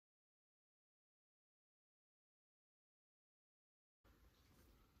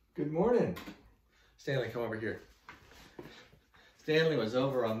Good morning. Stanley, come over here. Stanley was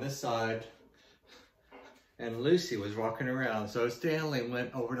over on this side and Lucy was walking around. So Stanley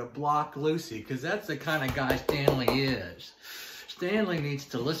went over to block Lucy because that's the kind of guy Stanley is. Stanley needs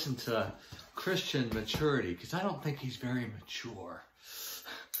to listen to Christian maturity because I don't think he's very mature.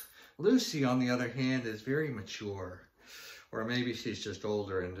 Lucy, on the other hand, is very mature. Or maybe she's just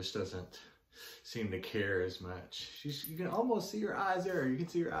older and just doesn't seem to care as much. You can almost see her eyes there. You can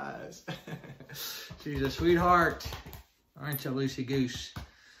see her eyes. She's a sweetheart. Aren't you, Lucy Goose?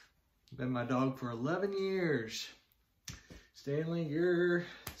 Been my dog for 11 years. Stanley, you're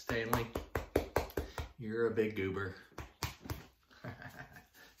a big goober.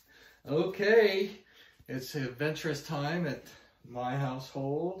 Okay, it's adventurous time at my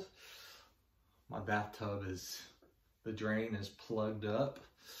household. My bathtub the drain is plugged up.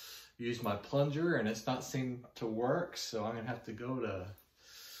 Used my plunger and it's not seemed to work, so I'm gonna have to go to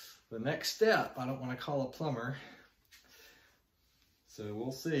the next step. I don't want to call a plumber, so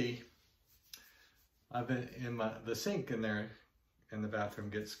we'll see. I've been in the sink in there in the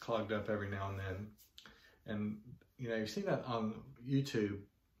bathroom gets clogged up every now and then, and you know, you've seen that on YouTube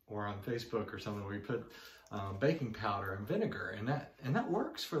or on Facebook or something where you put baking powder and vinegar, and that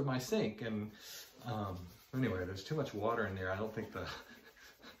works for my sink. And anyway, there's too much water in there. I don't think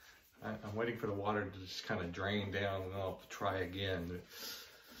I'm waiting for the water to just kind of drain down and I'll try again.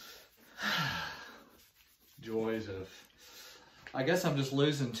 Joys of, I guess I'm just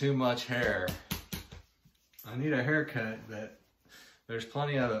losing too much hair. I need a haircut, but there's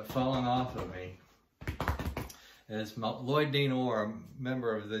plenty of it falling off of me. And it's Lloyd Dean Orr, a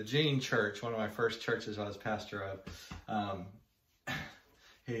member of the Gene Church, one of my first churches I was pastor of.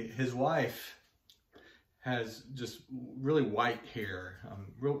 His wife has just really white hair.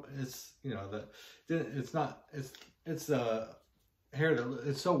 It's, you know, it's hair that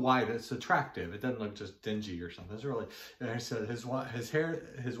it's so white it's attractive. It doesn't look just dingy or something. It's really. And so his wife's hair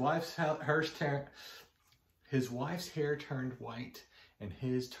turned white and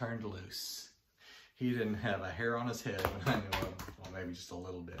his turned loose. He didn't have a hair on his head when I knew him. Well, maybe just a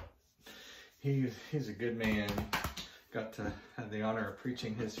little bit. He's a good man. Got to have the honor of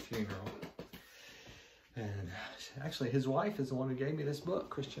preaching his funeral. And actually, his wife is the one who gave me this book,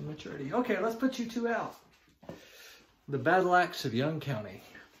 Christian Maturity. Okay, let's put you two out. The Battle Axe of Young County.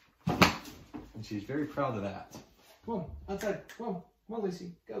 And she's very proud of that. Come on, outside. Come on,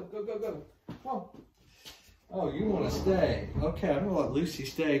 Lucy. Go, go, go, go. Come on. Oh, you want to stay. Okay, I'm going to let Lucy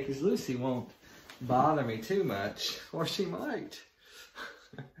stay because Lucy won't bother me too much. Or she might.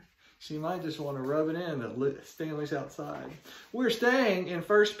 She might just want to rub it in that Stanley's outside. We're staying in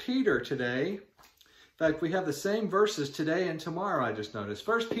 1 Peter today. In fact, we have the same verses today and tomorrow, I just noticed.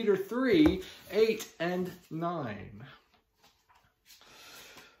 1 Peter 3, 8 and 9.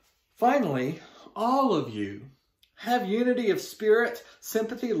 Finally, all of you have unity of spirit,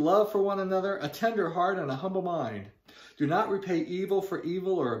 sympathy, love for one another, a tender heart, and a humble mind. Do not repay evil for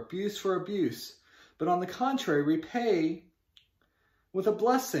evil or abuse for abuse, but on the contrary, repay with a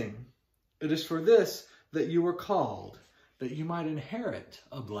blessing. It is for this that you were called, that you might inherit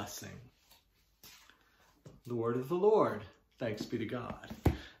a blessing. The word of the Lord. Thanks be to God.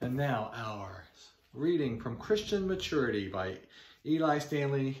 And now our reading from Christian Maturity by Eli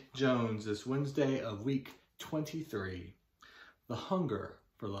Stanley Jones this Wednesday of week 23. The hunger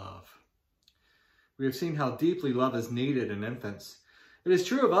for love. We have seen how deeply love is needed in infants. It is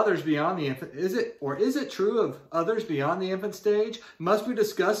true of others beyond the infant. Is it true of others beyond the infant stage? Must we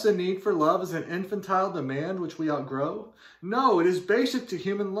discuss the need for love as an infantile demand which we outgrow? No, it is basic to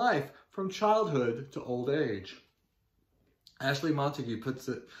human life, from childhood to old age. Ashley Montague puts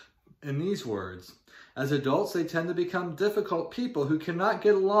it in these words. As adults, they tend to become difficult people who cannot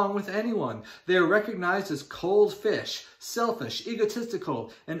get along with anyone. They are recognized as cold fish, selfish,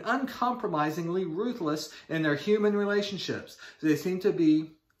 egotistical, and uncompromisingly ruthless in their human relationships. They seem to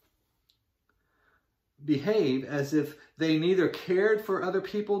behave as if they neither cared for other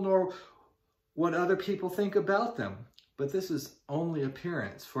people nor what other people think about them. But this is only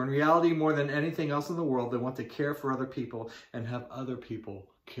appearance, for in reality, more than anything else in the world, they want to care for other people and have other people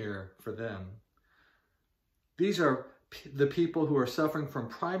care for them. These are the people who are suffering from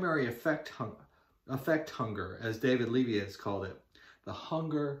primary affect hunger, as David Levy has called it, the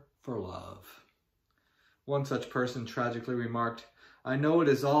hunger for love. One such person tragically remarked, "I know it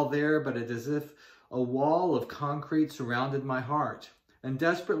is all there, but it is as if a wall of concrete surrounded my heart, and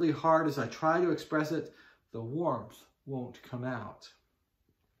desperately hard as I try to express it, the warmth won't come out."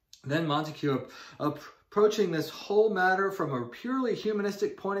 Then Montague, approaching this whole matter from a purely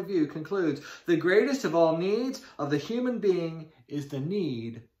humanistic point of view, concludes, the greatest of all needs of the human being is the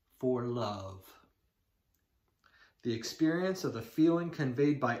need for love. The experience of the feeling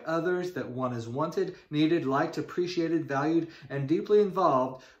conveyed by others that one is wanted, needed, liked, appreciated, valued, and deeply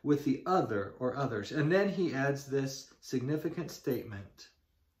involved with the other or others. And then he adds this significant statement.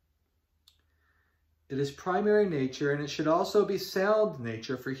 It is primary nature, and it should also be sound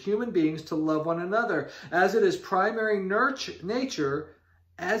nature for human beings to love one another. As it is primary nature,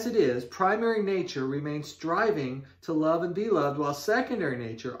 primary nature remains striving to love and be loved, while secondary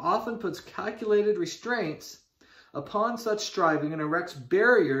nature often puts calculated restraints upon such striving and erects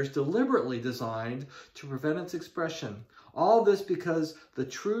barriers deliberately designed to prevent its expression. All this because the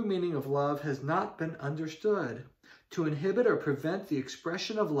true meaning of love has not been understood. To inhibit or prevent the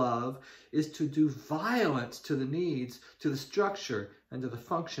expression of love is to do violence to the needs, to the structure, and to the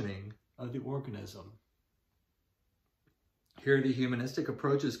functioning of the organism. Here the humanistic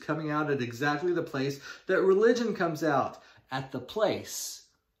approach is coming out at exactly the place that religion comes out, at the place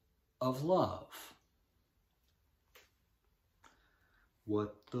of love.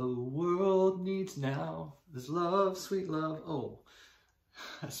 What the world needs now is love, sweet love. Oh,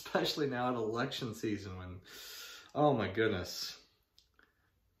 especially now at election season when, oh my goodness.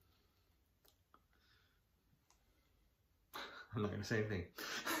 I'm not going to say anything.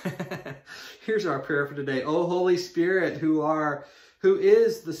 Here's our prayer for today. Oh, Holy Spirit, who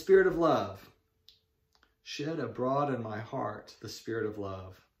is the Spirit of love, shed abroad in my heart the Spirit of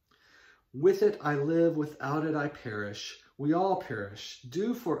love. With it I live, without it I perish. We all perish.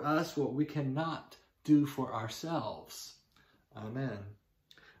 Do for us what we cannot do for ourselves. Amen.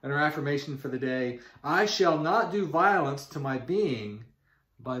 And our affirmation for the day, I shall not do violence to my being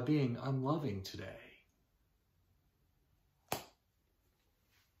by being unloving today.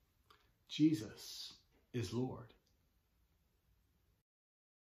 Jesus is Lord.